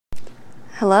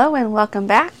Hello and welcome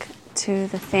back to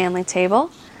the family table.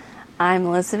 I'm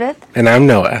Elizabeth. And I'm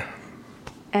Noah.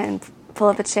 And pull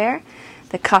up a chair.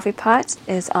 The coffee pot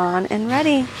is on and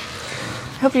ready.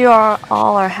 Hope you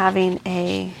all are having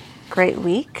a great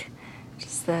week.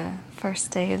 Just the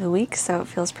first day of the week, so it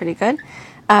feels pretty good.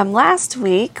 Last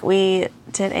week we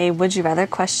did a Would You Rather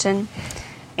question,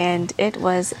 and it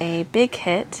was a big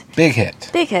hit. Big hit.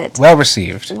 Big hit. Well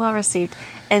received. Well received.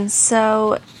 And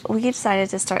so we decided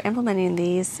to start implementing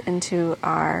these into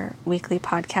our weekly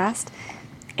podcast.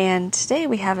 And today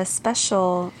we have a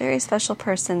very special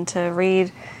person to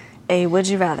read a Would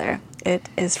You Rather. It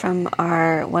is from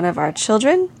one of our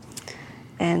children.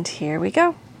 And here we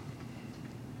go.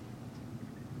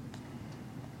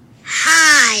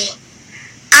 Hi,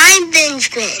 I'm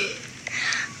Benjamin.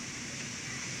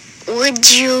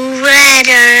 Would you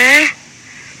rather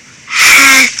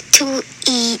have to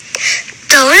eat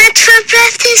donuts for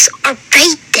breakfast or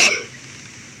bacon?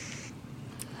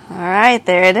 All right,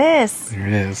 there it is. There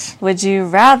it is. Would you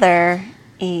rather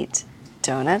eat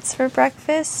donuts for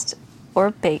breakfast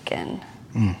or bacon?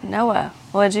 Noah,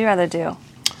 what would you rather do?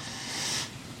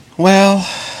 Well,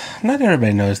 not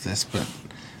everybody knows this, but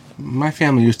my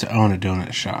family used to own a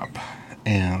donut shop,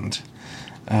 and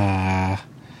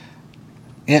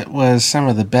it was some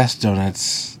of the best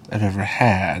donuts I've ever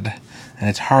had, and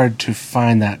it's hard to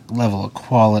find that level of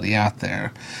quality out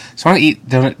there. So when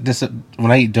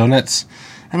I eat donuts,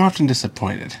 I'm often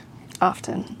disappointed.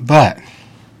 Often. But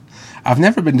I've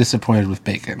never been disappointed with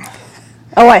bacon.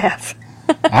 Oh, I have.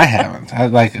 I haven't.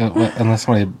 Unless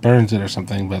somebody burns it or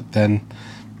something, but then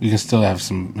you can still have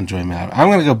some enjoyment out of it. I'm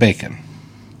going to go bacon.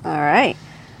 All right.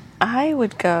 I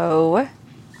would go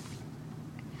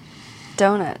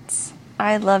donuts.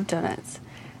 I love donuts.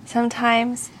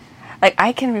 Sometimes,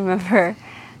 I can remember,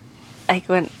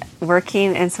 when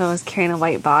working and someone was carrying a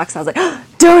white box, and I was like, oh,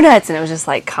 donuts! And it was just,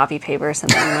 copy paper or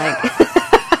something,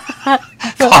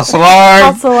 False alarm!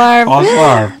 False alarm. False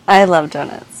alarm. I love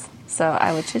donuts. So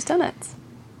I would choose donuts.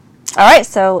 All right,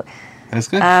 so... That's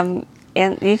good. And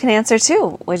you can answer,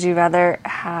 too. Would you rather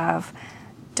have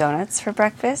donuts for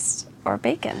breakfast or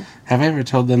bacon? Have I ever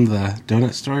told them the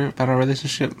donut story about our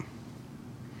relationship?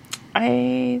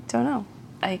 I don't know.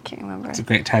 I can't remember. It's a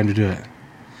great time to do it.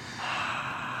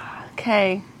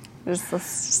 Okay. Let's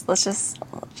just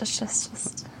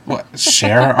What?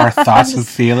 Share our thoughts and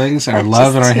feelings, our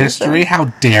love and our history? How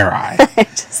dare I?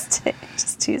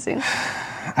 just teasing.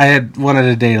 I had wanted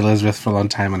to date Elizabeth for a long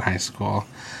time in high school.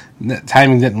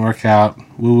 Timing didn't work out.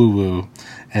 Woo woo woo.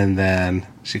 And then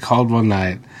she called one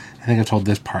night. I think I've told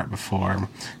this part before.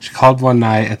 She called one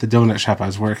night at the donut shop I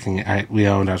was working at,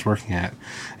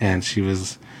 and she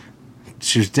was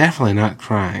definitely not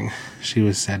crying.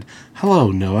 She said, "Hello,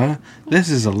 Noah.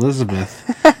 This is Elizabeth.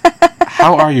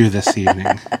 How are you this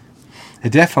evening?"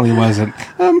 It definitely wasn't,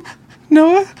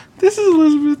 "Noah, this is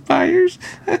Elizabeth Byers.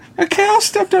 A cow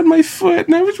stepped on my foot,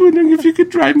 and I was wondering if you could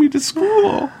drive me to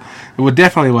school." It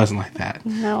definitely wasn't like that.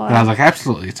 No. But I was like,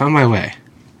 absolutely, it's on my way.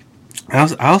 I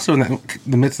also, in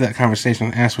the midst of that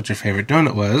conversation, asked what your favorite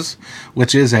donut was,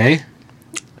 which is a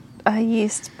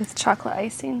yeast with chocolate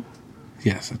icing.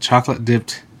 Yes, a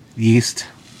chocolate-dipped yeast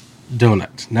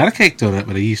donut. Not a cake donut,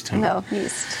 but a yeast donut. No,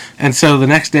 yeast. And so the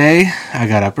next day, I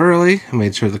got up early, I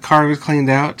made sure the car was cleaned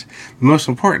out. But most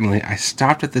importantly, I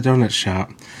stopped at the donut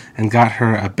shop and got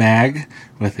her a bag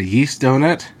with a yeast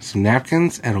donut, some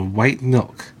napkins, and a white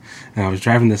milk. And I was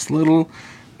driving this little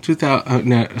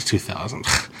 2000.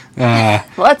 Well,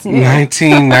 that's new.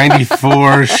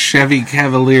 1994 Chevy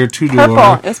Cavalier two-door.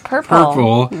 Purple. It's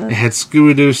purple. It had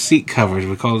Scooby-Doo seat covers.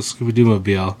 We called it Scooby-Doo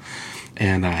Mobile.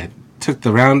 And I took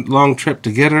the long trip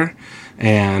to get her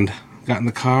and got in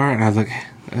the car. And I was like,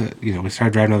 we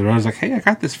started driving down the road. I was like, hey, I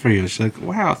got this for you. She's like,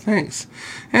 wow, thanks.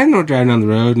 And we're driving down the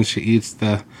road, and she eats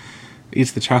the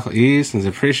chocolate yeast and is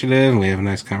appreciative. And we have a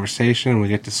nice conversation. And we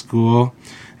get to school.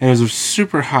 And it was a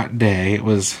super hot day. It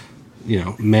was...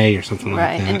 May or something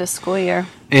like that. Right, end of school year.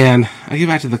 And I get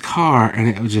back to the car, and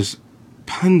it was just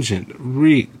pungent,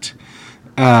 reeked.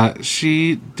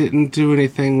 She didn't do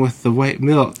anything with the white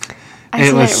milk. I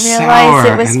didn't realize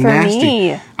it was for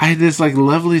me. I had this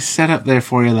lovely setup there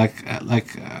for you,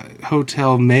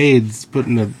 hotel maids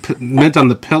putting mint on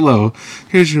the pillow.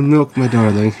 Here's your milk, my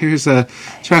darling. Here's a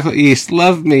chocolate yeast.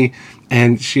 Love me.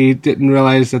 And she didn't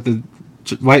realize that the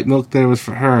white milk there was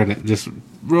for her, and it just...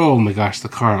 Oh my gosh, the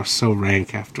car was so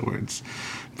rank afterwards.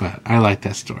 But I like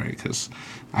that story because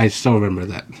I still remember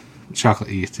that chocolate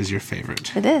yeast is your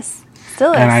favorite. It is.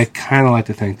 Still is. And I kind of like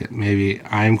to think that maybe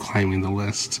I'm climbing the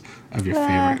list of your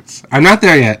favorites. I'm not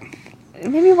there yet.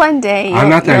 Maybe one day I'm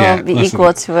not there you'll yet. be Listen.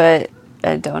 equal to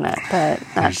a donut,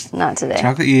 but not today.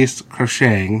 Chocolate yeast,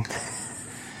 crocheting.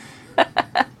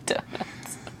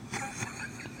 Donuts.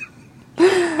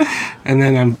 And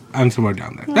then I'm somewhere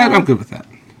down there. I'm good with that.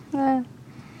 Okay.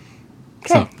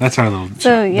 So that's our little.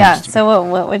 So yeah. story. So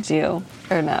what would you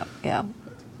or no? Yeah.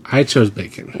 I chose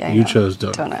bacon. Yeah. I You know. chose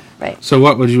donut. Donut. Right. So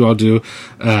what would you all do?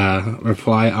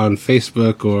 Reply on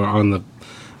Facebook or on the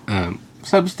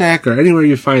Substack or anywhere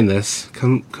you find this.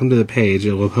 Come to the page.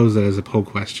 It will pose it as a poll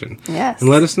question. Yes. And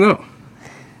let us know.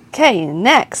 Okay.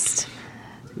 Next.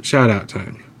 Shout out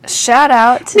time. Shout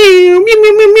out to Meow, meow,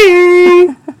 meow,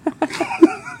 meow,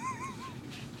 meow.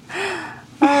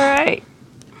 all right.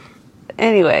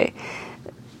 Anyway,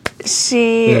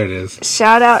 There it is.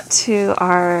 shout out to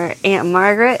our Aunt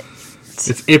Margaret,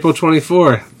 It's April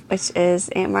 24th. which is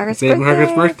Aunt Margaret's It's birthday. Aunt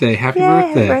Margaret's birthday. Happy Yay,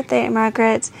 birthday. Happy birthday, Aunt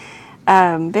Margaret.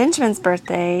 Benjamin's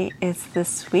birthday is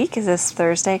this week, is this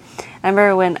Thursday. I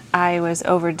remember when I was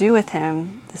overdue with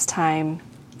him this time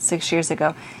 6 years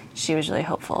ago, she was really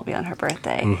hopeful it'll be on her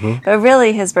birthday. Mm-hmm. But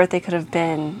really, his birthday could have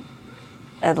been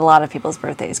at a lot of people's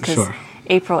birthdays because Sure.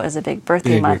 April is a big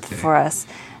birthday Big month birthday. for us.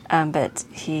 But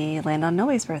he landed on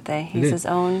Noe's birthday. He's did. his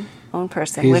own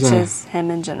person, He's which a- is him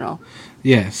in general.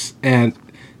 Yes, and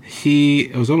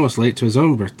he was almost late to his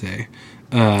own birthday.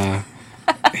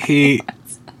 He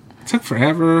took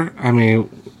forever. I mean,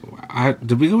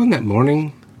 did we go in that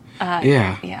morning?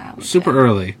 Yeah, yeah, we super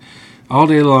early, all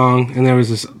day long. And there was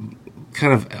this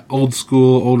kind of old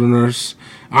school older nurse.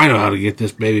 I know how to get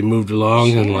this baby moved along,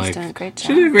 She and was like doing a great she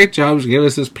job. did a great job. She gave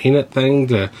us this peanut thing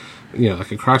to,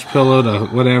 like a crotch pillow to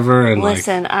whatever, and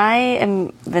Listen,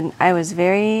 I was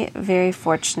very, very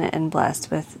fortunate and blessed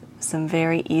with some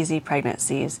very easy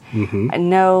pregnancies.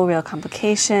 No real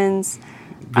complications.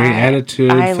 great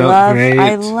attitude. I Felt great.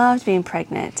 I loved being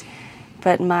pregnant,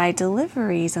 but my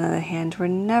deliveries, on the other hand, were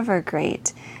never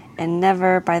great and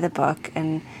never by the book.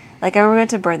 And like I remember we went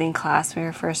to birthing class when we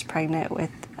were first pregnant with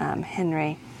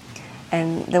Henry,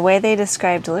 and the way they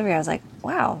described delivery, I was like,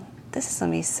 wow, this is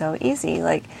gonna be so easy.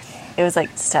 Like it was like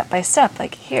step by step.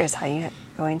 Like here's how you're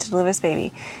going to deliver this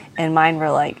baby, and mine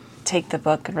were like take the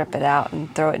book and rip it out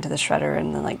and throw it into the shredder,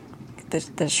 and then like the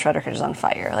shredder is on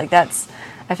fire. Like that's,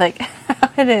 I feel like how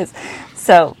it is.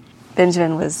 So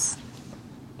Benjamin was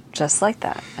just like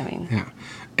that. I mean, Yeah,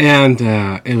 and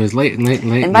it was late.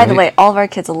 and by the way, all of our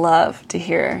kids love to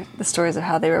hear the stories of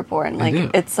how they were born. Like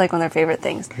do. it's like one of their favorite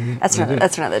things. That's They do.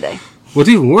 that's for another day. What's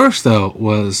even worse, though,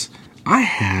 was I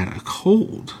had a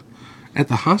cold at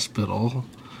the hospital,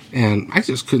 and I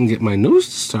just couldn't get my nose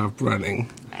to stop running.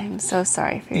 I'm so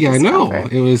sorry for your Yeah, I know.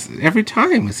 discomfort. It was every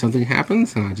time something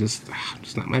happens, and I'm just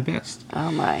not my best.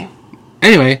 Oh my.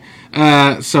 Anyway,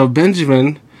 so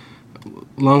Benjamin,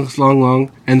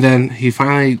 long, and then he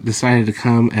finally decided to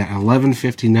come at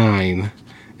 11:59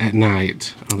 at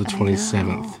night on the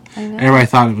 27th. I know. Everybody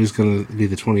thought it was going to be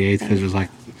the 28th because it was like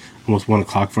almost 1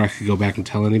 o'clock before I could go back and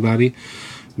tell anybody.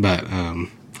 But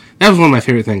that was one of my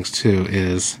favorite things too.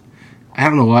 Is I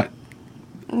don't know what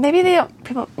Maybe they don't,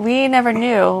 people. We never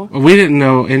knew we didn't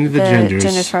know any of the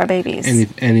genders for our babies.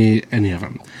 any of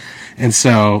them. And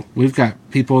so we've got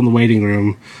people in the waiting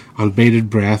room on bated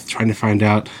breath trying to find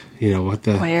out, what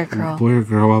the Boy or girl. blah,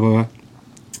 blah, blah.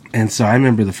 And so I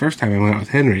remember the first time I went out with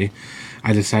Henry,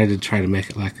 I decided to try to make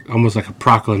it almost like a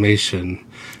proclamation.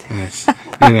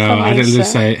 I didn't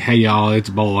just say, "Hey y'all, it's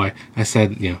boy." I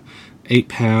said, 8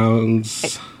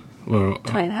 pounds or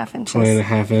 20.5 inches.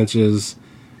 20.5 inches.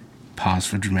 Pause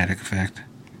for dramatic effect.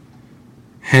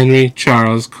 Henry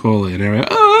Charles Coley, and everybody,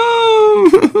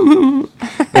 oh!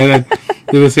 And then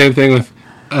do the same thing with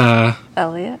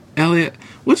Elliot. Elliot.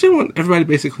 Which one? Everybody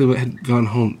basically had gone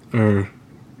home, or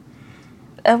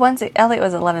Once Elliot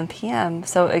was 11 p.m.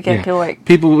 So again, people were like,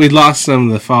 we lost some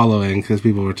of the following because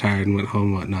people were tired and went home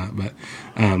and whatnot. But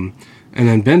and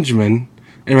then Benjamin,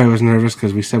 everybody was nervous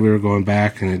because we said we were going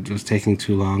back and it was taking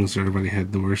too long, so everybody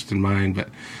had the worst in mind. But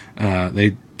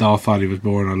they all thought he was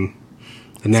born on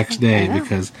the next day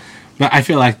but I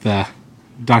feel like the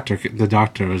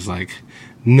doctor was like,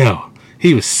 no,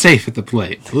 he was safe at the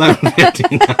plate.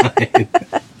 11:59.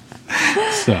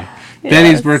 So.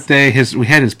 Benny's birthday, we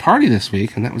had his party this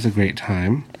week, and that was a great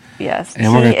time. yes,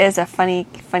 And we're he gonna- is a funny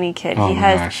kid. Oh He my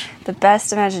has gosh. the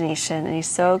best imagination, and he's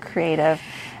so creative.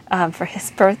 For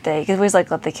his birthday, because we always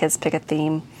let the kids pick a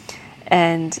theme,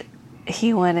 and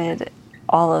he wanted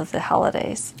all of the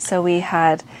holidays. So we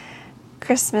had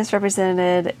Christmas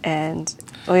represented, and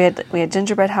we had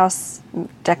gingerbread house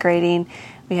decorating.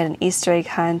 We had an Easter egg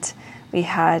hunt. We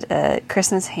had a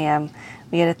Christmas ham.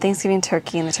 We had a Thanksgiving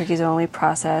turkey, and the turkeys were only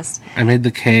processed. I made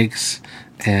the cakes,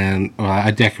 And, well, I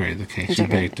decorated the cakes. She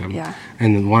decorated, baked them. yeah.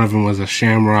 And then one of them was a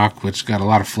shamrock, which got a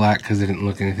lot of flack because it didn't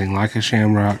look anything like a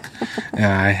shamrock.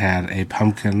 I had a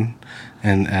pumpkin,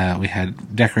 and we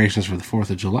had decorations for the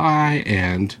 4th of July,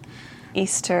 and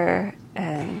Easter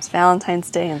and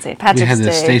Valentine's Day and St. Patrick's Day. we had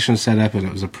the station set up, and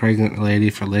it was a pregnant lady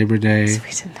for Labor Day.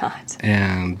 We did not.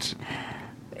 And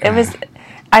It was...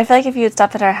 I feel like if you had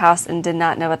stopped at our house and did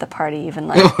not know about the party, even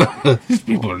like... these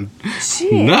people are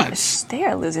Jeez, nuts. they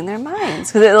are losing their minds.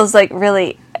 Because it was like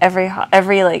really every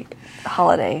like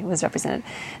holiday was represented.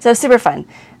 So it was super fun.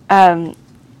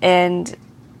 And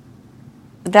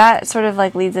that sort of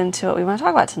like leads into what we want to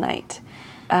talk about tonight.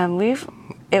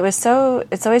 It's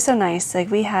always so nice.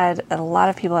 Like we had a lot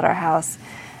of people at our house,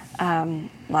 a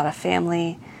lot of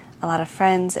family, a lot of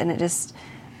friends, and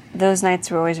those nights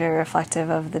were always very reflective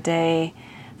of the day.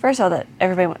 First of all,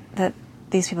 that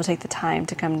these people take the time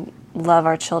to come love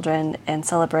our children and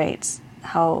celebrate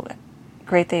how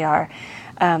great they are.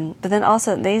 But then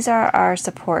also, these are our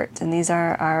support, and these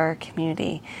are our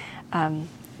community.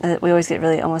 We always get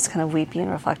really almost kind of weepy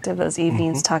and reflective those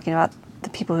evenings talking about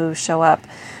the people who show up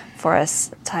for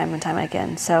us time and time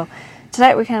again. So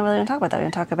tonight we kind of really want to talk about that. We're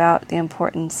going to talk about the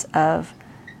importance of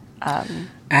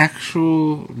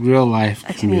actual real life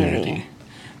a community.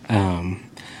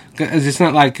 It's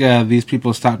not like these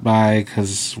people stopped by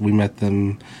because we met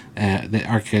them.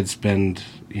 Our kids spend,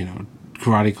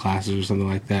 karate classes or something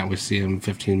like that. We see them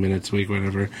 15 minutes a week,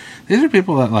 whatever. These are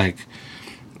people that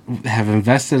have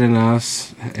invested in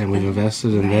us, and we've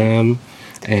invested in them,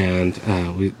 and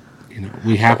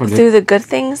we happen to... Through the good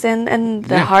things and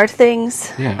the hard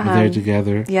things. Yeah, we're there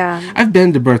together. Yeah. I've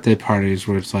been to birthday parties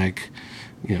where it's like,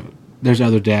 there's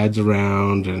other dads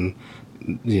around, and,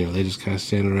 they just kind of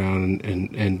stand around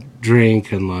and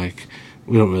drink, and,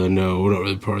 we don't really know, we're not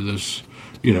really part of this,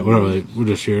 we're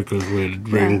just here because we had a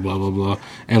drink, blah, blah, blah.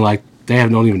 And, they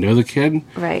don't even know the kid.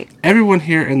 Right. Everyone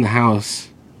here in the house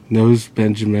knows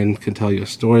Benjamin, can tell you a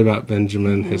story about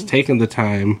Benjamin, has taken the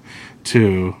time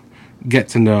to get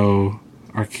to know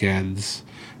our kids,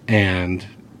 and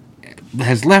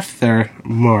has left their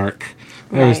mark.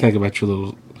 I always think about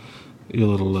your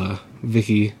little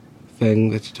Vicky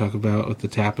thing that you talk about with the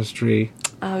tapestry.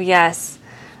 Oh, yes.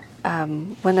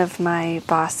 One of my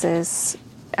bosses,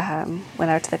 when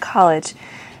I went to the college,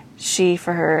 she,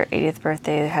 for her 80th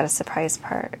birthday, had a surprise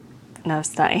part. No,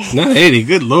 it's not 80. Not 80,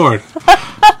 good Lord.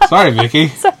 Sorry, Vicky.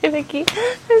 Sorry, Vicky.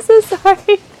 I'm so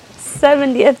sorry.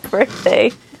 70th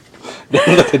birthday.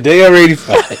 The day I'm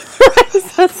 85. I'm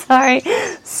so sorry.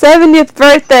 70th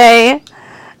birthday.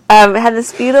 Had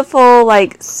this beautiful,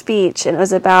 speech, and it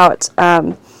was about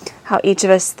how each of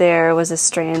us there was a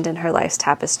strand in her life's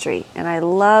tapestry. And I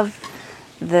love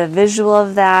the visual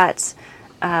of that.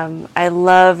 I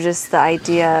love just the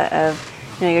idea of,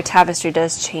 your tapestry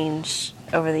does change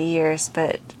over the years,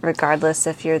 but regardless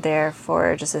if you're there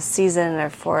for just a season or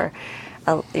for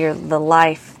the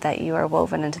life that you are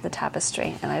woven into the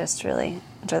tapestry. And I just really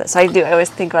enjoy that. So I always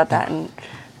think about that, and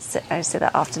I say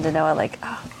that often to Noah,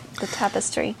 the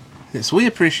tapestry. Yes, we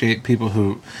appreciate people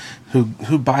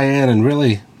who buy in and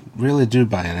really, really do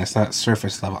buy in. It's not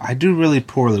surface level. I do really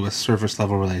poorly with surface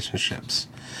level relationships.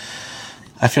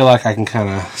 I feel like I can kind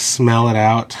of smell it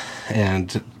out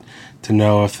and to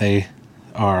know if they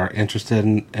are interested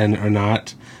in or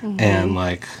not, and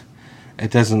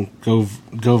it doesn't go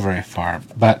very far.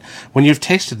 But when you've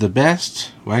tasted the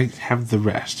best, why have the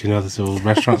rest? This old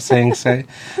restaurant saying say,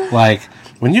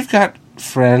 when you've got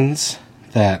friends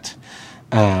that.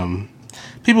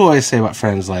 People always say about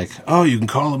friends oh, you can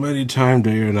call them anytime,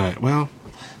 day or night. Well,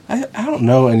 I don't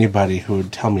know anybody who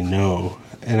would tell me no,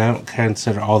 and I don't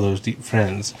consider all those deep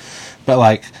friends.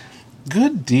 But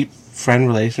good deep friend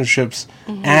relationships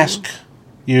ask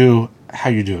you how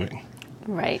you're doing.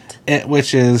 Right.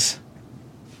 Which is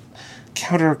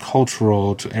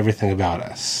countercultural to everything about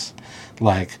us.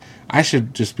 I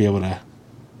should just be able to,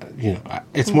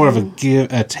 it's more of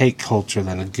a take culture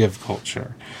than a give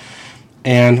culture.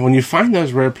 And when you find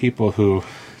those rare people who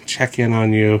check in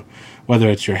on you, whether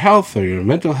it's your health or your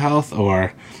mental health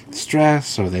or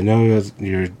stress, or they know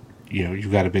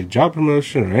you've got a big job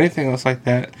promotion or anything else like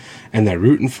that, and they're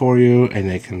rooting for you,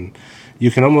 and you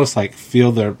can almost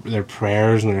feel their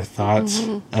prayers and their thoughts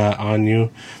on you.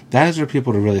 Those are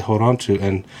people to really hold on to,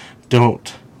 and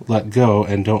don't let go,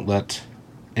 and don't let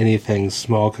anything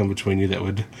small come between you that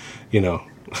would,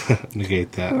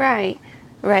 negate that. Right.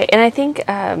 And I think,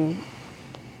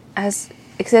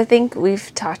 because I think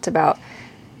we've talked about,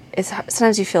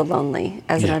 sometimes you feel lonely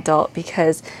as an adult,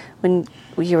 because when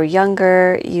you were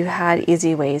younger, you had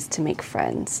easy ways to make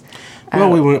friends. Well,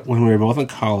 when we were both in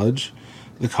college,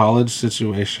 the college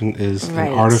situation is Right.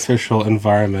 an artificial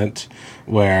environment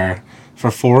where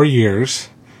for 4 years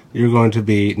you're going to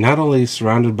be not only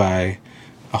surrounded by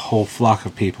a whole flock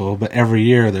of people, but every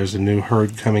year there's a new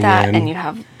herd coming That in. and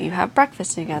you have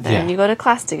breakfast together, Yeah. and you go to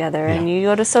class together, and Yeah. you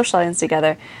go to social events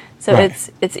together. So Right.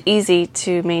 it's easy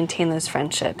to maintain those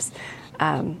friendships,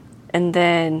 and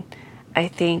then I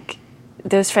think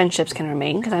those friendships can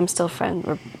remain because I'm still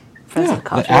we're friends Yeah, with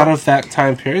college. but out of that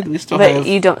time period, we still but have.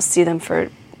 you don't see them for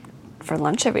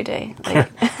lunch every day. Like,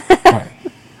 Right.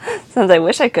 sometimes I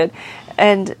wish I could,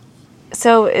 and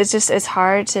so it's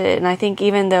hard to. And I think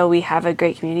even though we have a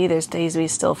great community, there's days we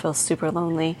still feel super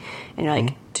lonely, and you're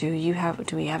like, Mm-hmm.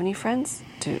 do we have any friends?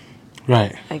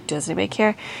 Right. Like, does anybody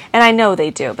care? And I know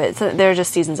they do, but there are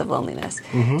just seasons of loneliness.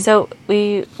 Mm-hmm. So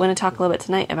we want to talk a little bit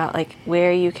tonight about like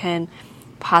where you can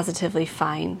positively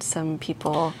find some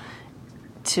people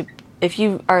to, if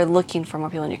you are looking for more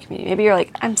people in your community. Maybe you're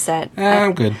like, I'm set.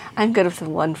 I'm good. I'm good with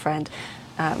one friend.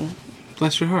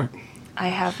 Bless your heart. I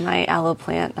have my aloe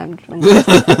plant. I'm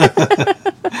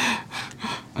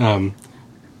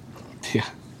Yeah.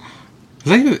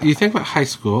 'Cause you think about high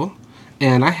school,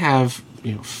 and I have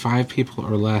 5 people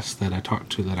or less that I talked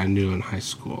to that I knew in high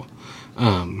school.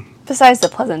 besides the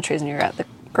pleasantries when you're at the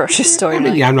grocery store. I mean,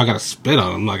 you're yeah, I'm not gonna spit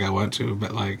on them like I want to,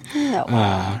 but like, No,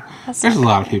 that's there's a not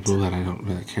lot of correct. people that I don't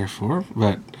really care for,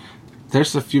 but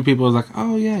there's a few people like,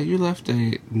 oh yeah, you left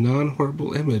a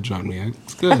non-horrible image on me.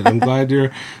 It's good. I'm glad you're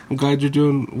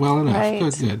doing well enough. Right.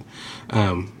 Good.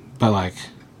 But like,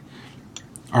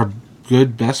 our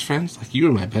good best friends, like you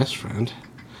are my best friend,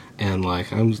 and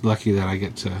like I'm lucky that I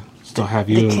get to still have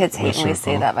you. The kids in my hate when we say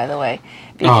circle. that, by the way,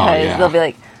 because yeah. they'll be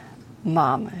like,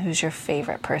 Mom, who's your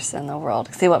favorite person in the world?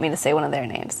 Because they want me to say one of their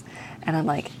names. And I'm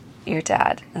like, your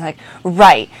dad. And they're like,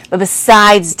 right, but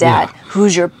besides dad, Yeah.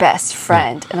 who's your best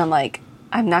friend? And I'm like,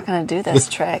 I'm not going to do this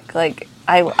trick. Like,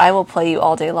 I will play you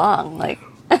all day long. Like,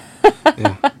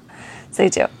 Yeah. so they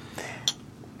do.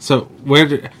 So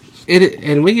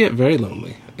and we get very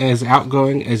lonely. As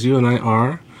outgoing as you and I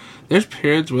are, there's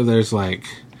periods where there's like,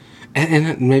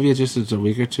 and maybe it's just a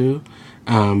week or two,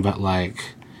 but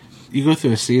like, you go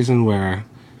through a season where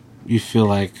you feel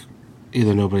like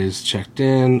either nobody's checked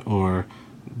in or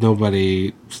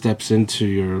nobody steps into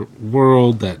your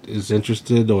world that is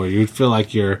interested, or you feel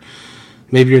like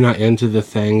maybe you're not into the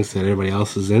things that everybody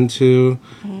else is into.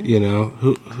 Mm-hmm. You know,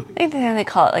 who I think they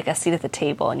call it like a seat at the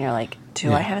table. And you're like, do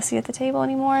Yeah. I have a seat at the table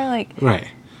anymore? Like, right.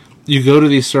 You go to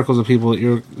these circles of people that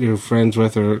you're friends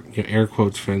with, or your air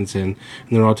quotes friends in, and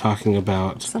they're all talking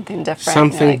about something different.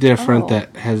 something You're like, different oh.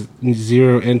 that has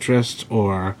zero interest,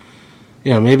 or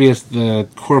maybe it's the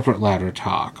corporate ladder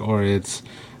talk, or it's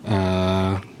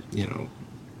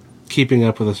keeping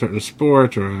up with a certain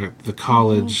sport, or the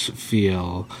college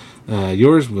feel.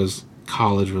 Yours was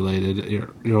college related,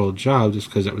 your old job, just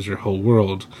because that was your whole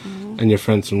world, and your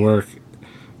friends and work.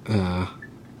 It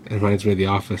reminds me of The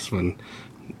Office when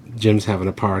Jim's having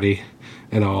a party,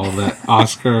 and all that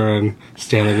Oscar and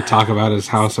Stanley would talk about is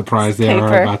how surprised they are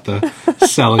Paper. about the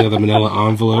selling of the manila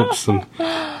envelopes, and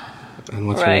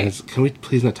what's her Right. name? Can we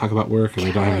please not talk about work? And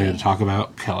we don't have anything to talk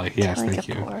about. Kelly, yes, Kelly thank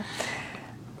you. Kapoor.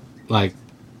 Like,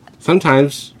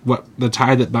 sometimes what the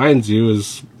tie that binds you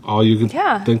is all you can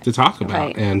Yeah. think to talk about,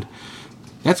 Right. and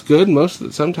that's good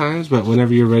sometimes. But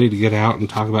whenever you're ready to get out and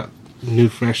talk about new,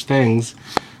 fresh things,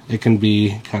 it can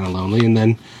be kind of lonely. And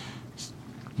then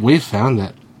we've found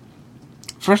that,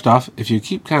 first off, if you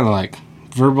keep kind of like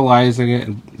verbalizing it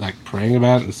and like praying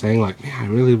about it and saying like, man, I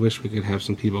really wish we could have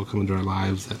some people come into our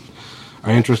lives that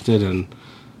are interested in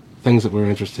things that we're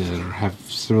interested in, or have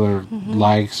similar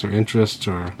likes or interests,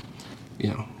 or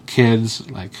kids.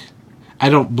 Like, I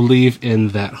don't believe in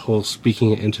that whole speaking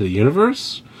it into the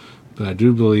universe, but I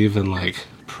do believe in like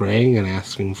praying and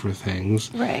asking for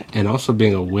things, Right. and also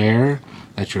being aware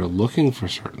that you're looking for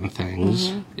certain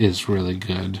things is really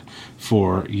good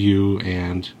for you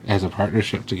and as a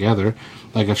partnership together.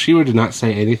 Like, if she were to not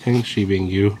say anything, she being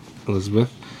you,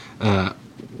 Elizabeth,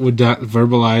 would not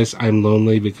verbalize I'm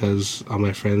lonely because all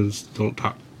my friends don't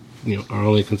talk, are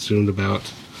only consumed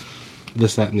about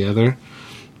this, that, and the other,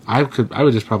 I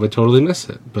would just probably totally miss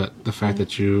it. But the fact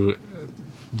that you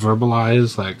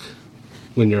verbalize, like,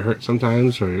 when you're hurt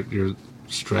sometimes, or you're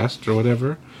stressed or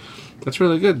whatever, that's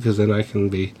really good, because then I can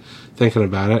be thinking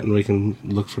about it and we can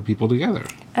look for people together.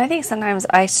 I think sometimes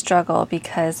I struggle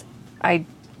because I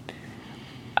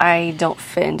don't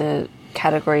fit into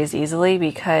categories easily,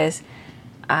 because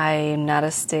I'm not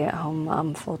a stay-at-home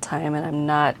mom full-time, and I'm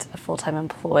not a full-time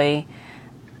employee.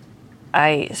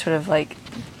 I sort of like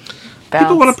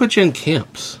People want bounce, to put you in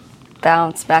camps.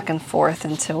 bounce back and forth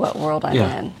into what world I'm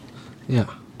Yeah. in. Yeah.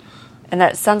 and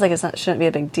that sounds like shouldn't be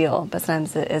a big deal, but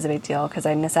sometimes it is a big deal because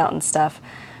I miss out on stuff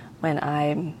when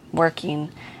I'm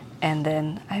working, and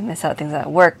then I miss out things at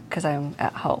work because I'm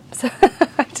at home. So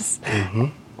I just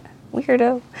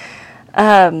weirdo.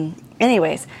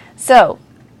 Anyways, so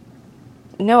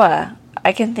Noah,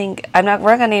 we're not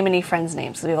gonna name any friends'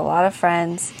 names because we have a lot of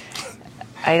friends.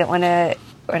 We're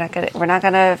not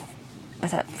gonna,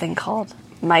 what's that thing called?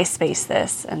 MySpace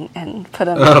this and put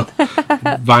them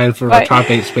vying for our top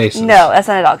 8 spaces. No, that's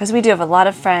not at all, because we do have a lot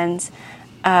of friends,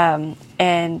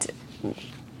 and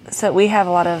so we have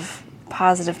a lot of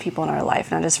positive people in our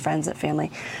life, not just friends and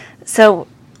family. So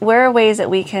where are ways that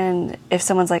we can, if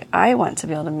someone's like, I want to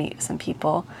be able to meet some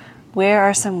people, where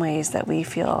are some ways that we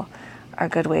feel are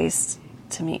good ways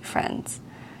to meet friends?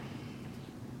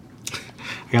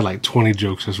 I got like 20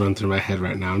 jokes just run through my head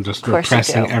right now. I'm just Of course you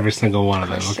repressing do. every single one of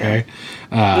them, okay?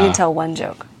 You can tell one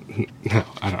joke. No,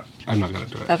 I don't. I'm not going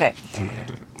to do it. Okay. I'm not going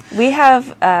to do it. We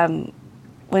have,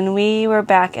 when we were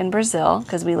back in Brazil,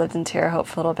 because we lived in Terre Haute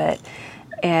for a little bit,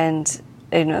 and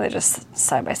they're just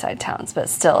side-by-side towns, but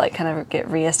still, like, kind of get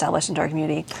reestablished into our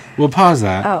community. We'll pause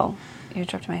that. Oh, you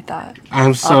interrupted my thought.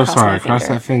 I'm so sorry. my Cross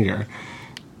finger. that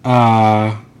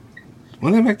finger.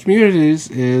 One thing about communities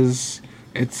is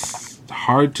it's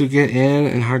hard to get in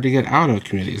and hard to get out of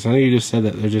communities. I know you just said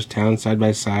that they're just towns side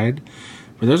by side,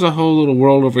 but there's a whole little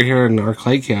world over here in our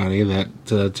Clay County that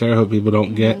Terre Haute people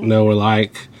don't get, know, or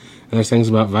like. And there's things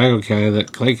about Vigo County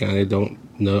that Clay County don't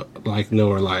know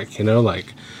or like. You know,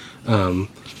 like when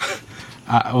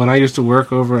I used to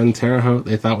work over in Terre Haute,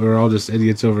 they thought we were all just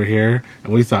idiots over here,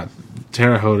 and we thought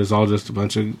Terre Haute is all just a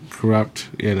bunch of corrupt,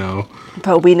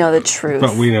 But we know the truth.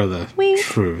 But we know the Wink.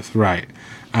 truth, right?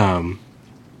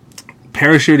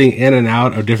 Parachuting in and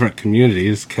out of different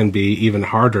communities can be even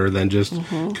harder than just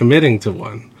committing to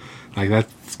one. Like,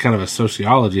 that's kind of a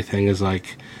sociology thing, is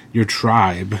like your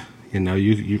tribe.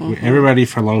 Everybody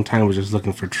for a long time was just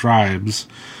looking for tribes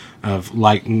of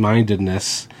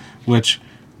like-mindedness, which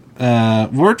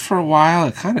worked for a while.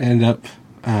 It kind of ended up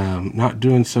not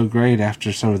doing so great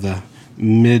after some of the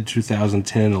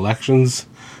mid-2010 elections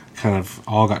kind of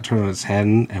all got turned on its head,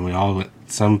 and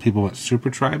some people went super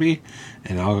tribey,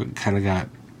 and all kind of got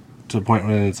to the point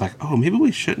where it's like, oh, maybe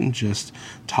we shouldn't just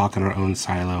talk in our own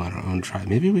silo and our own tribe.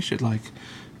 Maybe we should, like,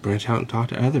 branch out and talk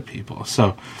to other people.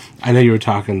 So I know you were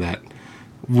talking that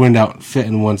we don't fit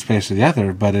in one space or the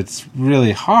other, but it's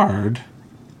really hard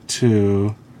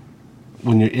to,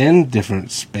 when you're in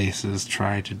different spaces,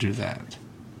 try to do that.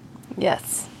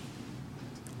 Yes.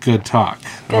 Good talk.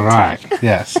 Good All right. talk.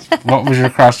 Yes. What was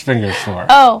your crossed fingers for?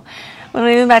 Oh, when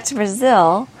we moved back to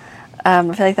Brazil, I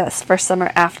feel like that was the first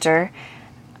summer after,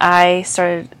 I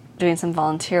started doing some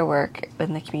volunteer work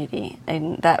in the community,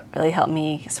 and that really helped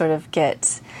me sort of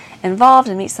get involved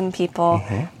and meet some people,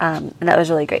 and that was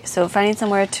really great. So finding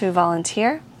somewhere to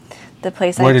volunteer,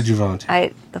 Where did you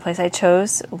volunteer? The place I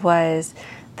chose was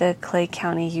the Clay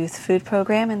County Youth Food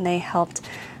Program, and they helped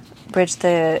bridge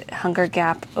the hunger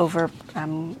gap over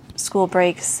school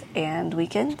breaks and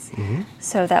weekends.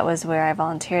 So that was where I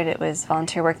volunteered. It was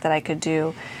volunteer work that I could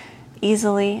do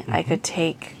easily. I could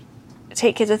take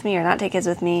kids with me or not take kids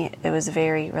with me. It was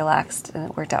very relaxed, and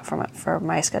it worked out for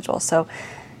my schedule. So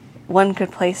one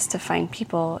good place to find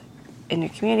people in your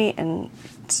community and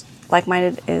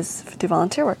like-minded is through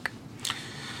volunteer work.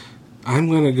 I'm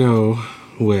going to go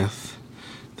with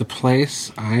the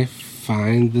place I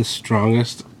find the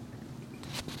strongest,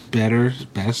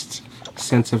 best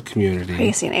sense of community. Are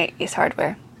you seeing Ace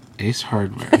Hardware? Ace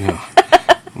Hardware, no.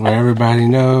 Where everybody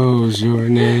knows your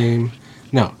name.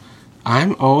 No,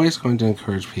 I'm always going to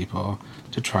encourage people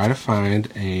to try to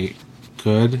find a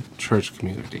good church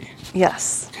community.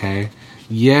 Yes. Okay?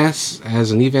 Yes,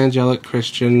 as an evangelic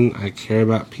Christian, I care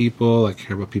about people. I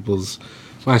care about people's...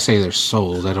 When I say their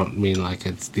souls, I don't mean like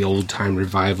it's the old-time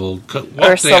revival.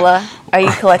 Ursula, are you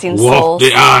collecting Walk souls?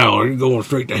 the aisle, or you're going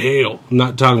straight to hell. I'm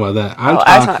not talking about that. I was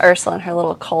talking about Ursula and her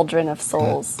little cauldron of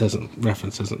souls. doesn't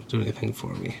do anything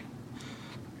for me.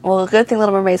 Well, good thing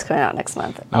Little Mermaid's coming out next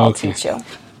month. I'll teach you.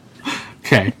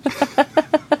 Okay.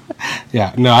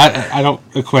 Yeah, no, I don't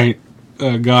equate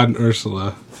God and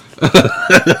Ursula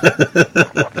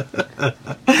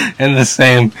in the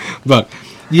same book.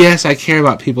 Yes, I care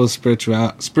about people's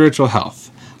spiritual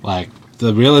health. Like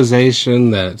the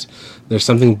realization that there's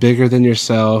something bigger than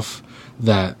yourself,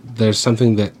 that there's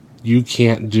something that you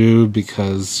can't do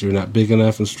because you're not big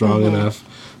enough and strong enough.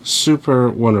 Super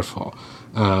wonderful.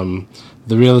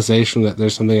 The realization that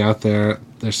there's something out there,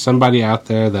 there's somebody out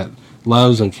there that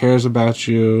loves and cares about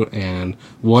you and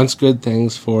wants good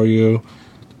things for you.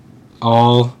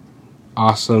 All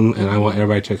awesome, and I want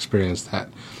everybody to experience that.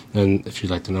 And if you'd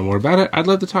like to know more about it, I'd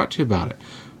love to talk to you about it.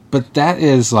 But that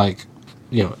is like,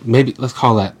 maybe let's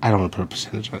call that, I don't want to put a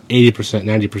percentage on it, 80%,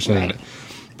 90% Right. of it.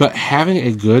 But having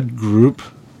a good group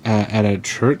at a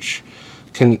church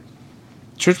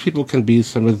church people can be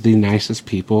some of the nicest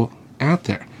people out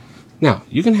there. Now,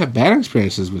 you can have bad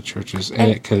experiences with churches,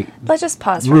 and it can Let's just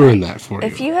pause for ruin a minute. that for you.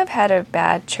 If you have had a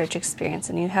bad church experience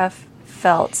and you have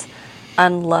felt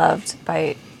unloved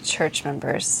by church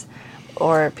members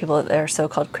or people that are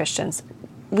so-called Christians,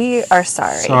 we are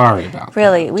sorry. Sorry about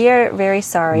Really, we are very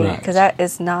sorry Right. because that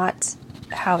is not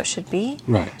how it should be.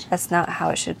 Right. That's not how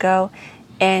it should go.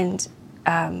 And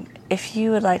if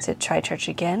you would like to try church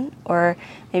again, or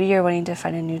maybe you're wanting to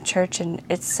find a new church and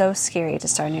it's so scary to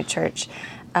start a new church,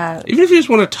 Even if you just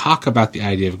want to talk about the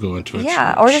idea of going to a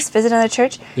church. or just visit another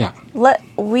church. Yeah.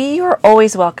 We are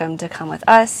always welcome to come with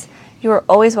us. You are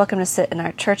always welcome to sit in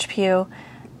our church pew.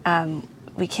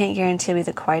 We can't guarantee it'll be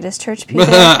the quietest church pew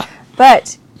there,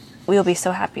 but we will be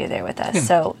so happy you're there with us.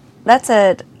 So that's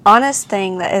an honest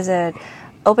thing. That is an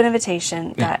open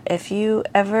invitation that if you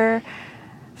ever,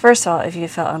 first of all, if you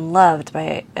felt unloved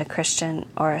by a Christian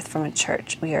or from a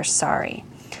church, we are sorry.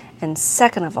 And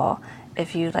second of all,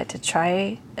 if you'd like to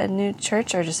try a new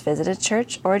church or just visit a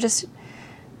church or just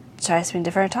try something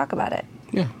different and talk about it,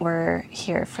 we're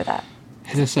here for that.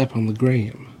 Hit us up on the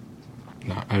gram.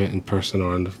 No, I mean in person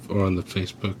or on the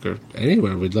Facebook or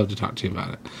anywhere. We'd love to talk to you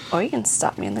about it. Or you can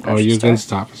stop me in the Or grocery you store. can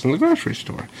stop us in the grocery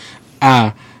store.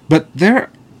 But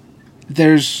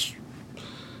there's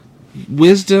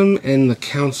wisdom in the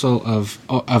counsel of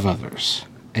others.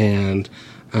 And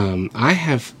I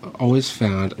have always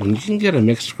found when you can get a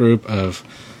mixed group of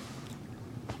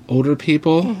older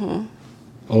people,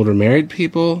 older married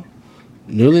people,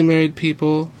 newly married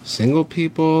people, single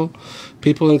people,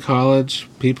 people in college,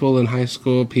 people in high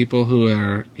school, people who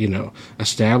are,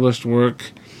 established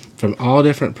work from all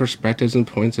different perspectives and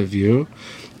points of view,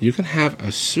 you can have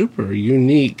a super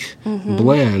unique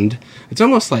blend. It's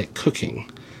almost like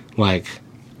cooking. Like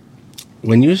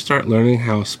when you start learning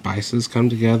how spices come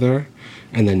together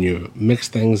and then you mix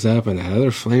things up and add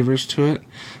other flavors to it,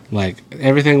 like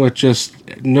everything with just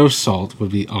no salt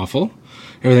would be awful.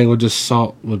 Everything with just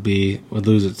salt would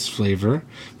lose its flavor.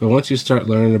 But once you start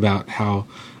learning about how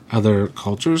other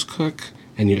cultures cook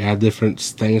and you add different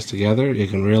things together, it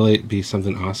can really be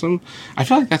something awesome. I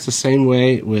feel like that's the same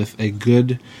way with a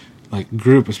good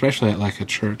group, especially at a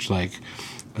church.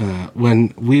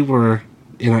 When we were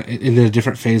in the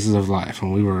different phases of life,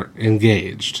 when we were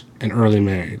engaged and early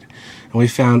married, and we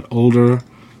found older,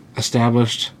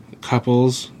 established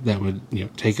couples that would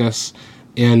take us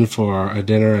in for a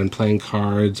dinner and playing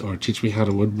cards, or teach me how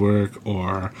to woodwork,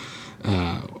 or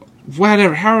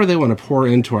however they want to pour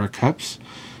into our cups,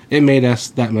 it made us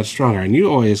that much stronger. And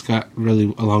you always got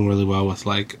along really well with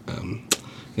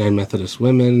United Methodist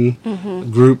women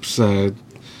groups. What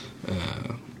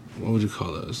would you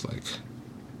call those?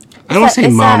 I don't say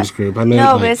mom's group. I mean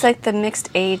but it's the mixed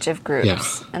age of groups. Yeah.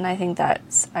 And I think I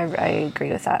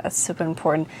agree with that. That's super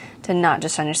important to not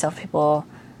just find yourself people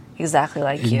exactly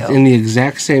like you. in the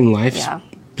exact same life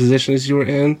position as you were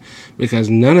in, because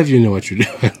none of you know what you're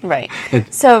doing. Right.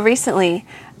 So recently,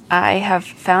 I have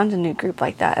found a new group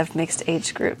like that of mixed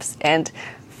age groups. And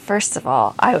first of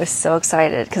all, I was so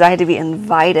excited because I had to be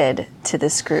invited to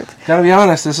this group. Gotta be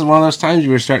honest, this is one of those times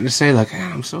you were starting to say,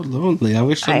 I'm so lonely. I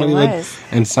wish somebody would. was.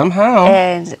 And somehow.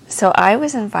 And so I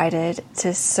was invited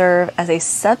to serve as a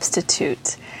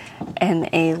substitute in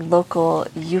a local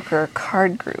euchre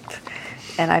card group.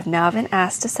 And I've now been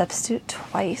asked to substitute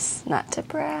twice, not to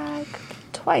brag,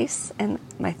 but twice. And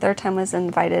my third time was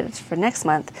invited for next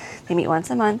month. They meet once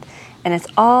a month. And it's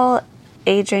all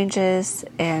age ranges.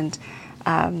 And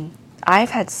I've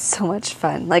had so much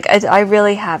fun. I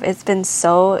really have. It's been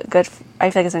so good. I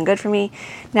feel like it's been good for me.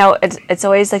 Now, it's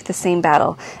always the same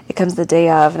battle. It comes the day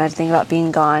of, and I think about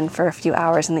being gone for a few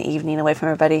hours in the evening away from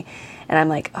everybody. And I'm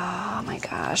like, oh my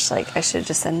gosh, I should have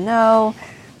just said no.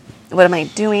 What am I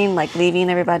doing? Leaving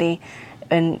everybody.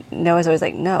 And Noah's always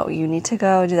no, you need to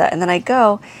go do that. And then I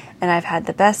go, and I've had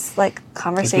the best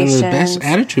conversations. It's been the best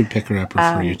attitude picker-upper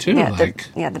for you too.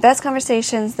 The best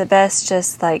conversations, the best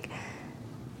just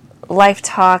life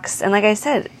talks. And like I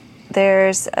said,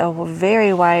 there's a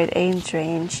very wide age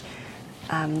range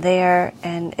there,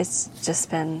 and it's just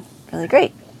been really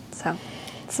great. So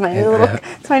it's my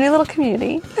new little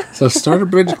community. So start a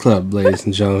bridge club, ladies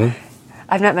and gentlemen.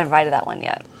 I've not been invited to that one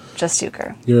yet. Just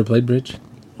euchre. You ever played bridge?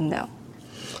 No.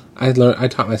 I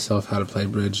taught myself how to play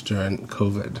bridge during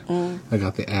COVID. I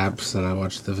got the apps and I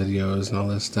watched the videos and all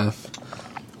this stuff.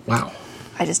 Wow.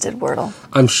 I just did Wordle.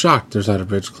 I'm shocked there's not a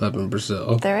bridge club in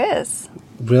Brazil. There is.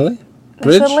 Really?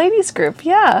 Bridge? It's a ladies group,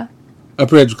 yeah. A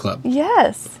bridge club.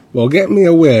 Yes. Well, get me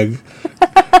a wig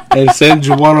and send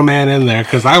Juana Man in there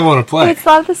because I want to play. It's a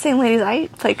lot of the same ladies I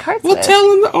play cards Well, with. tell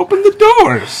them to open the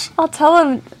doors. I'll tell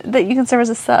them that you can serve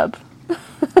as a sub.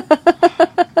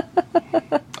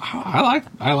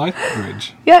 I like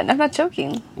bridge. Yeah, I'm not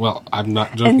joking. Well, I'm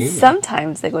not joking And either.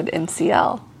 sometimes they go to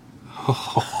MCL.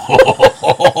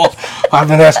 I've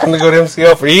been asking to go to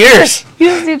MCL for years. You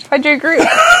just need to find your group.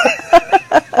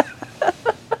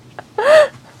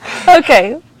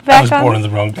 Okay, I was born in the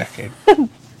wrong decade.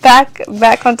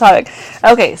 back on topic.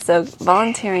 Okay, so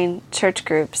volunteering church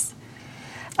groups.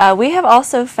 We have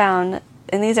also found,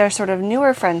 and these are sort of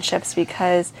newer friendships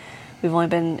because we've only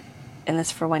been in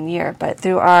this for 1 year, but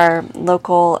through our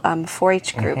local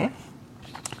 4-H group,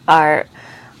 our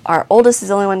oldest is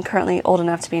the only one currently old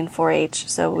enough to be in 4-H,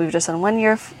 so we've just done 1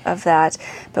 year of that.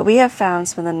 But we have found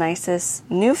some of the nicest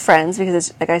new friends because,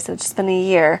 it's, like I said, it's just been a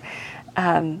year.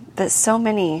 But so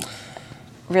many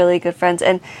really good friends.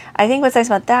 And I think what's nice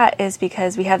about that is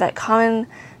because we have that common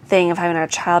thing of having our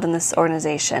child in this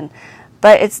organization.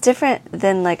 But it's different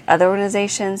than like other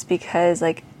organizations because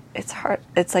like it's hard.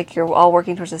 It's like you're all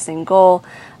working towards the same goal.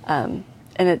 And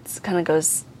it's kind of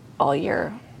goes all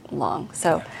year long.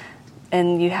 So,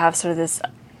 and you have sort of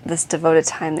this devoted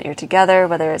time that you're together,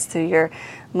 whether it's through your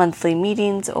monthly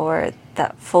meetings or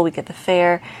that full week at the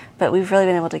fair. But we've really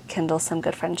been able to kindle some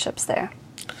good friendships there.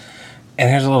 And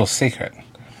here's a little secret.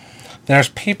 There's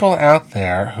people out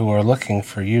there who are looking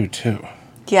for you too.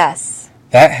 Yes.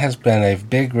 That has been a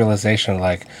big realization.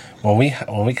 Like when we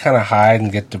kind of hide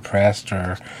and get depressed,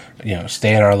 or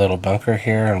stay in our little bunker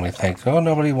here, and we think, oh,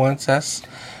 nobody wants us,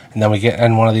 and then we get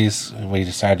in one of these. We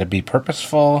decide to be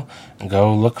purposeful and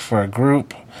go look for a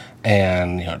group,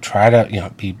 and try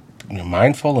to be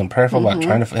mindful and prayerful about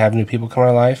trying to have new people come in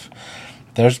our life.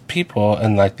 There's people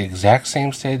in like the exact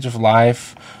same stage of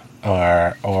life,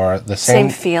 or the same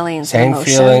feelings, same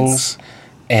emotions. feelings,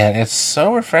 and it's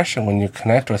so refreshing when you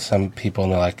connect with some people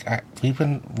and they're like, we've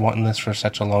been wanting this for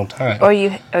such a long time. Or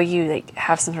you like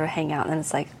have some sort of hangout, and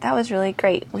it's like that was really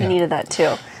great. We needed that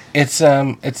too. It's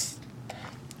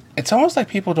almost like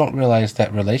people don't realize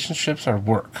that relationships are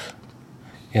work.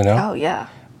 Oh yeah.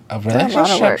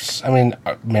 Relationships. I mean,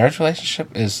 a marriage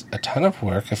relationship is a ton of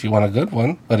work if you want a good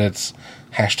one, but it's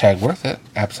 #worth it.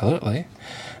 Absolutely.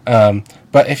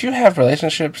 But if you have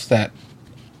relationships that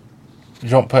you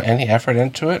don't put any effort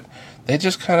into it, they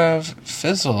just kind of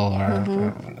fizzle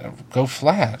or go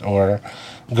flat or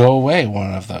go away,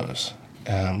 one of those.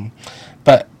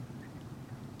 But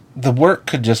the work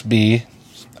could just be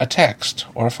a text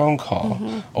or a phone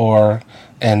call or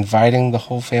inviting the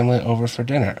whole family over for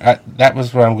dinner. That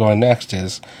was where I'm going next,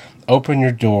 is open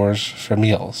your doors for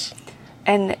meals.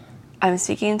 And I'm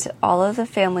speaking to all of the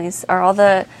families, or all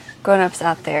the grown-ups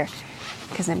out there,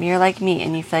 because if you're like me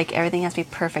and you feel like everything has to be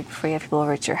perfect before you have people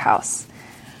over at your house,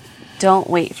 don't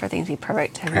wait for things to be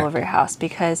perfect to have people over your house,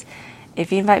 because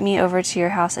if you invite me over to your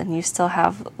house and you still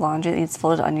have laundry that needs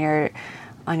folded on your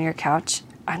couch,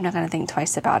 I'm not going to think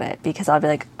twice about it, because I'll be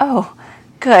like, oh,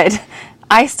 good,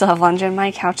 I still have laundry on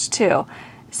my couch too.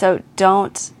 So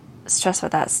don't stress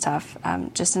about that stuff.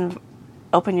 Just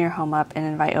open your home up and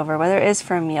invite over, whether it is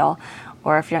for a meal,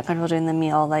 or if you're not comfortable doing the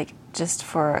meal, like just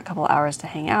for a couple hours to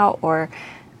hang out or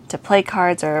to play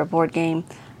cards or a board game.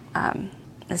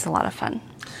 It's a lot of fun.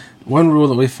 One rule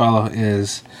that we follow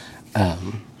is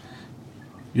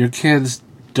your kids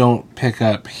don't pick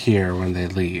up here when they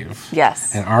leave.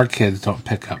 Yes. And our kids don't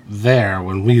pick up there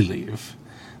when we leave.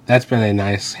 That's been a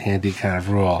nice, handy kind of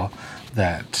rule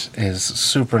that is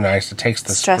super nice. It takes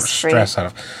the stress out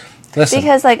of. Listen.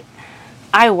 Because, like,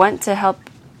 I want to help.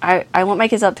 I want my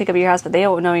kids to help pick up your house, but they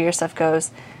don't know where your stuff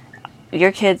goes.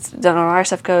 Your kids don't know where our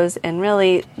stuff goes, and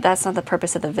really, that's not the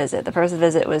purpose of the visit. The purpose of the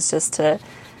visit was just to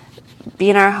be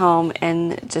in our home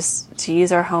and just to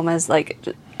use our home as, like,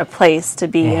 a place to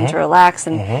be and to relax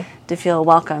and to feel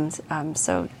welcomed.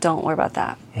 So don't worry about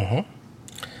that.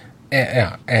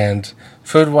 Yeah, and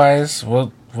food-wise,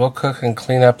 we'll cook and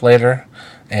clean up later,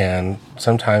 and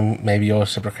sometime maybe you'll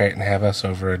reciprocate and have us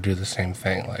over and do the same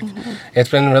thing. Like, it's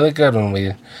been really good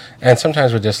when and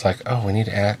sometimes we're just like, oh, we need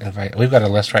to invite. We've got a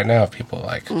list right now of people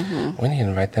like we need to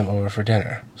invite them over for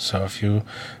dinner. So if you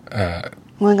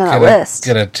we're on a list.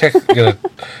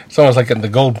 It's almost like getting the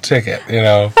golden ticket,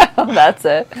 That's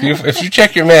it. If you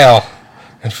check your mail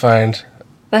and find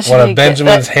one of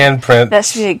Benjamin's handprint, that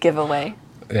should be a giveaway.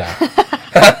 Yeah.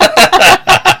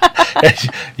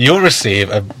 You'll receive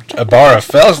a bar of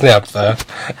Felsnaptha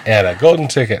and a golden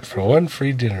ticket for one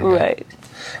free dinner. Right.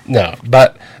 No,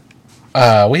 but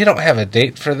We don't have a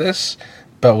date for this,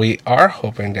 but we are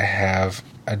hoping to have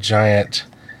a giant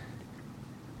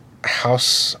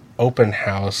open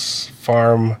house,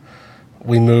 farm.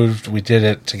 We did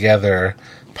it together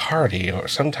party or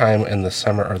sometime in the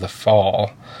summer or the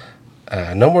fall.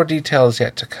 No more details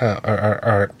yet to come,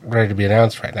 are ready to be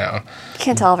announced right now. You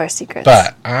can't tell all of our secrets.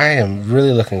 But I am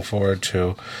really looking forward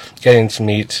to getting to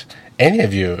meet any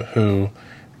of you who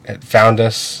found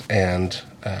us and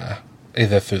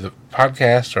either through the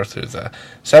podcast or through the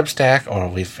Substack, or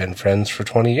we've been friends for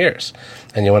 20 years.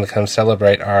 And you want to come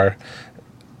celebrate our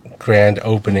grand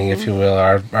opening, if you will,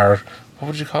 our what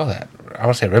would you call that? I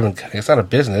want to say ribbon cutting. It's not a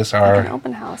business. Like an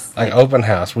open house. Like open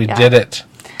house. We did it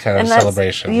kind of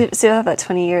celebration. So you have that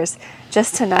 20 years.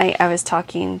 Just tonight I was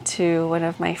talking to one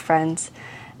of my friends,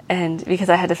 and because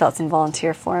I had to fill out some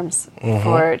volunteer forms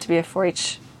to be a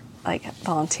 4-H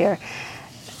volunteer,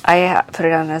 I put it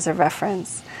down as a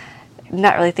reference,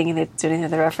 not really thinking they'd do anything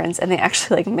with the reference, and they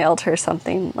actually mailed her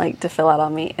something to fill out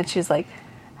on me, and she was like,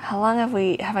 "How long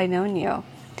have I known you?"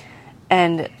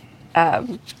 And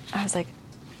I was like,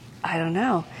 "I don't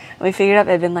know." And we figured out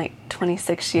it had been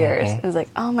 26 years. It was like,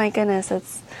 oh my goodness,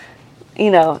 it's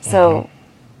so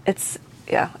it's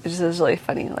was really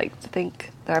funny to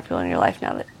think there are people in your life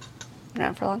now that have been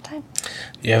around for a long time.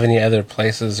 Do you have any other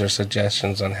places or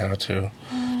suggestions on how to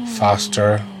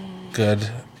foster good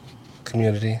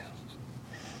community?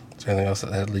 Is there anything else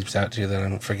that leaps out to you that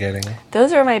I'm forgetting?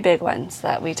 Those are my big ones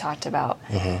that we talked about.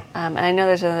 And I know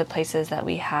there's other places that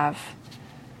we have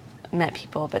met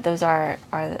people, but those are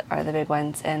the big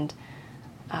ones. And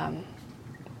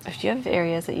if you have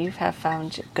areas that you have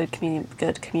found good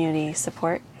community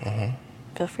support,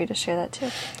 feel free to share that too.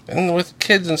 And with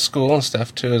kids in school and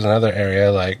stuff too is another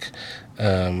area.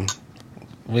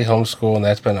 We homeschool, and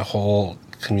that's been a whole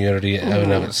community in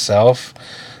and of itself.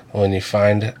 When you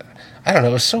find, I don't know,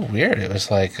 it was so weird. It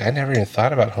was I never even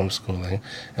thought about homeschooling,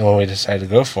 and when we decided to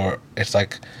go for it, it's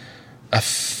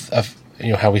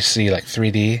how we see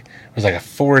 3D. It was a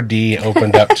 4D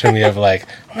opened up to me of oh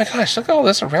my gosh, look at all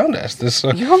this around us. This you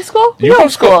homeschool? You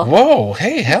homeschool? Whoa,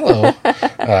 hey, hello.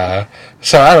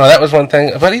 So I don't know. That was one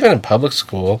thing. But even in public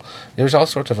school, there's all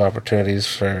sorts of opportunities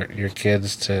for your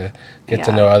kids to get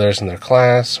to know others in their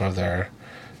class, or their,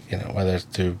 whether it's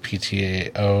through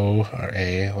PTO or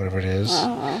A, whatever it is.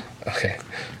 Okay,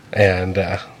 and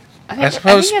I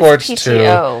suppose sports it's too.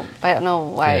 PTO, but I don't know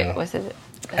why it was it.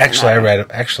 Actually, I read it.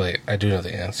 Actually, I do know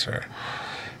the answer.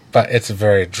 But it's a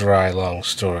very dry, long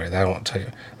story that I won't tell you.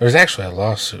 There was actually a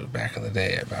lawsuit back in the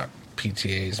day about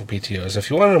PTAs and PTOs. If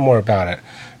you want to know more about it,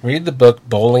 read the book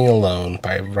Bowling Alone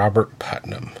by Robert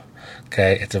Putnam.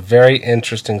 Okay? It's a very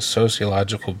interesting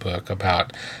sociological book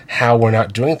about how we're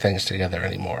not doing things together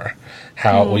anymore.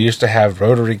 How we used to have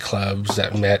Rotary clubs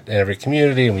that met in every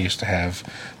community, and we used to have...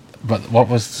 But what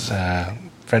was...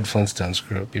 Fred Flintstone's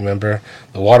group, you remember?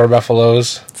 The Water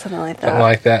Buffaloes? Something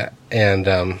like that.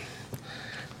 And...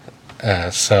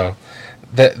 so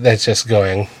that's just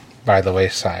going by the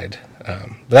wayside.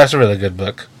 But that's a really good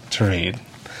book to read.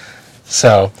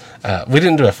 So we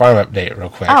didn't do a farm update real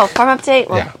quick. Oh, farm update?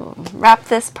 We'll wrap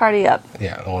this party up.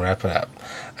 Yeah, we'll wrap it up.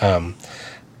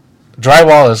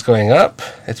 Drywall is going up.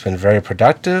 It's been very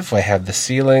productive. I have the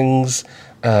ceilings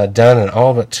done in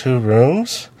all but 2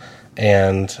 rooms.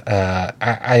 And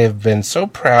I have been so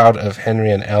proud of Henry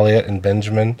and Elliot and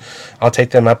Benjamin. I'll take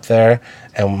them up there.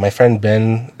 And my friend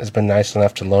Ben has been nice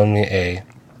enough to loan me a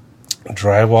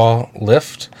drywall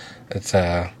lift. It's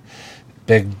a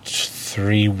big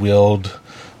 3-wheeled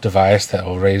device that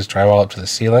will raise drywall up to the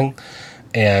ceiling.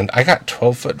 And I got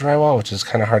 12-foot drywall, which is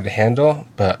kind of hard to handle.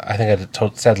 But I think I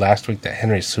said last week that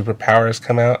Henry's superpower has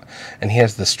come out. And he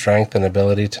has the strength and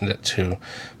ability to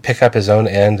pick up his own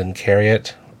end and carry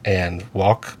it and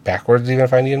walk backwards even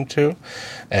if I need him to.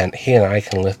 And he and I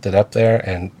can lift it up there,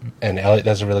 and Elliot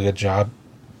does a really good job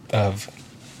of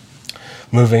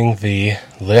moving the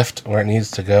lift where it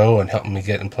needs to go and helping me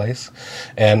get in place.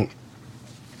 And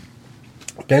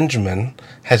Benjamin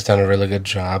has done a really good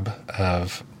job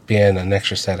of being an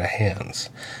extra set of hands.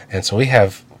 And so we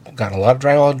have gotten a lot of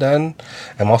drywall done.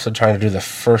 I'm also trying to do the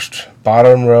first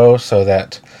bottom row so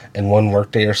that in one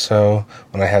workday or so,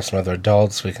 when I have some other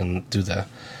adults, we can do the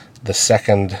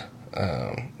second,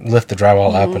 lift the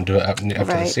drywall up and do it up to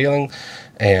the ceiling.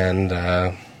 And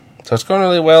so it's going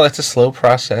really well. It's a slow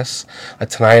process.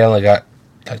 Tonight I only got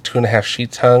 2.5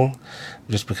 sheets hung,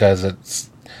 just because I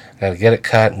got to get it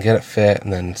cut and get it fit,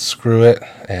 and then screw it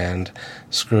and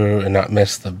not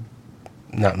miss it,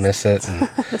 and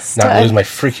not lose my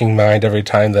freaking mind every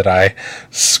time that I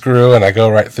screw and I go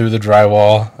right through the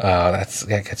drywall. That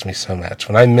gets me so much.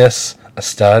 When I miss a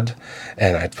stud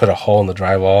and I put a hole in the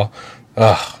drywall,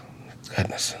 Oh,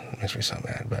 goodness. It makes me so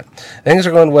mad. But things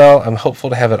are going well. I'm hopeful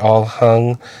to have it all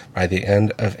hung by the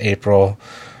end of April.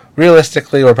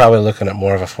 Realistically, we're probably looking at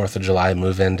more of a 4th of July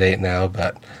move-in date now,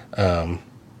 but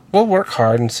we'll work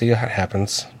hard and see what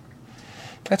happens.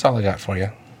 That's all I got for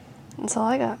you. That's all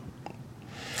I got.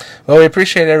 Well, we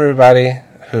appreciate everybody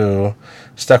who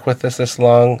stuck with us this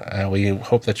long. We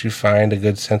hope that you find a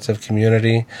good sense of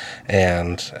community.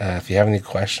 And if you have any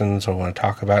questions or want to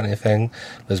talk about anything,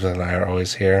 Elizabeth and I are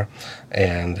always here.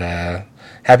 And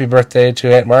happy birthday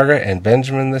to Aunt Margaret and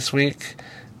Benjamin this week.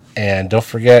 And don't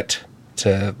forget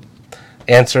to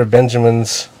answer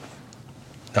Benjamin's,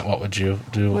 not what would you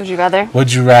do? Would you rather?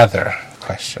 Would you rather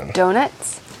question.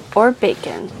 Donuts or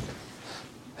bacon?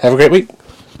 Have a great week.